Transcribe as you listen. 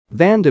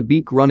Van de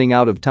Beek running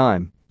out of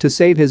time to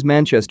save his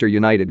Manchester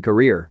United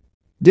career.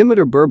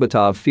 Dimitar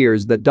Berbatov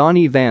fears that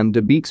Donny van de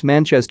Beek's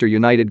Manchester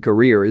United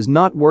career is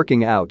not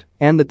working out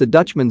and that the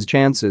Dutchman's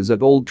chances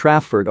at Old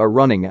Trafford are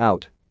running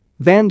out.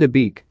 Van de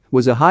Beek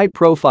was a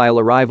high-profile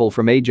arrival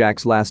from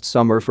Ajax last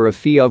summer for a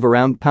fee of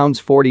around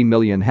 £40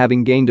 million,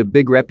 having gained a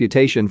big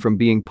reputation from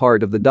being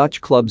part of the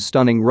Dutch club's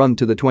stunning run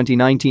to the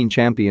 2019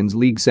 Champions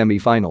League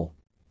semi-final.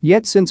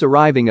 Yet since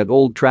arriving at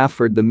Old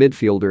Trafford, the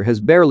midfielder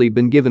has barely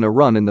been given a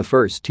run in the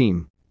first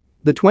team.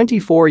 The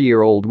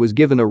 24-year-old was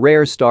given a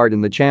rare start in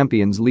the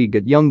Champions League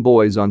at Young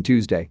Boys on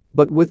Tuesday,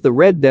 but with the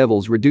Red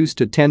Devils reduced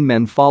to 10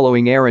 men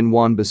following Aaron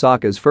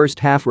Wan-Bissaka's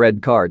first-half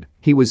red card,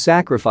 he was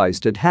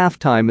sacrificed at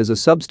half-time as a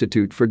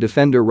substitute for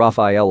defender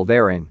Raphael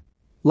Varane.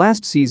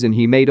 Last season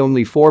he made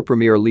only 4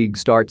 Premier League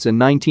starts and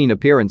 19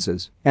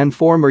 appearances, and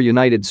former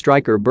United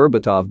striker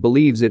Berbatov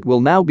believes it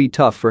will now be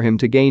tough for him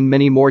to gain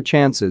many more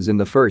chances in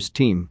the first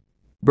team.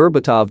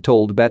 Berbatov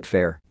told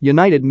Betfair,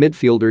 United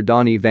midfielder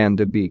Donny van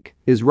de Beek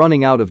is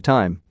running out of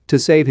time to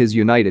save his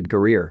United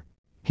career.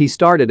 He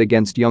started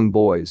against Young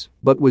Boys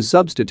but was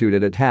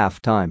substituted at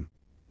half-time.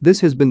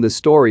 This has been the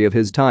story of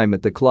his time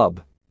at the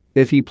club.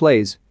 If he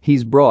plays,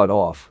 he's brought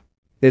off.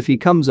 If he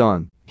comes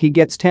on, he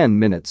gets 10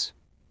 minutes.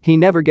 He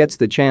never gets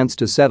the chance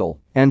to settle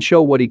and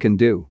show what he can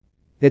do.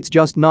 It's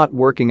just not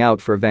working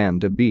out for Van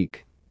de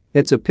Beek.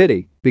 It's a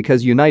pity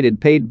because United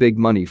paid big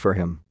money for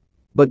him.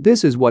 But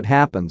this is what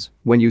happens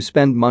when you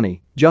spend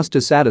money just to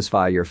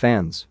satisfy your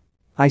fans.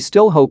 I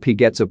still hope he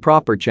gets a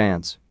proper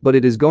chance, but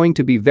it is going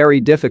to be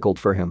very difficult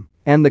for him,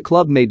 and the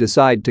club may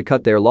decide to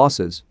cut their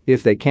losses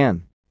if they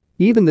can.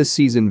 Even this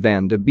season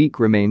Van de Beek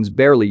remains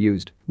barely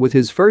used, with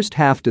his first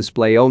half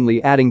display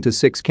only adding to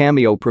 6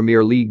 cameo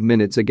Premier League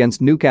minutes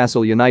against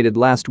Newcastle United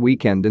last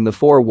weekend in the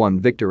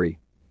 4-1 victory.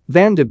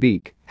 Van de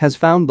Beek has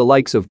found the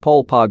likes of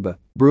Paul Pogba,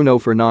 Bruno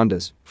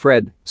Fernandes,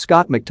 Fred,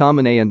 Scott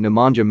McTominay and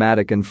Nemanja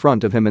Matic in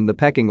front of him in the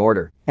pecking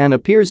order and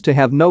appears to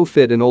have no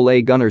fit in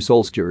Ole Gunnar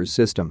Solskjaer's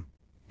system.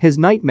 His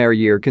nightmare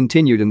year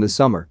continued in the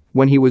summer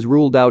when he was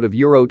ruled out of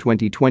Euro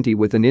 2020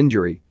 with an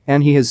injury,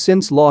 and he has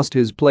since lost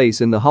his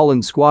place in the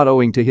Holland squad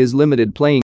owing to his limited playing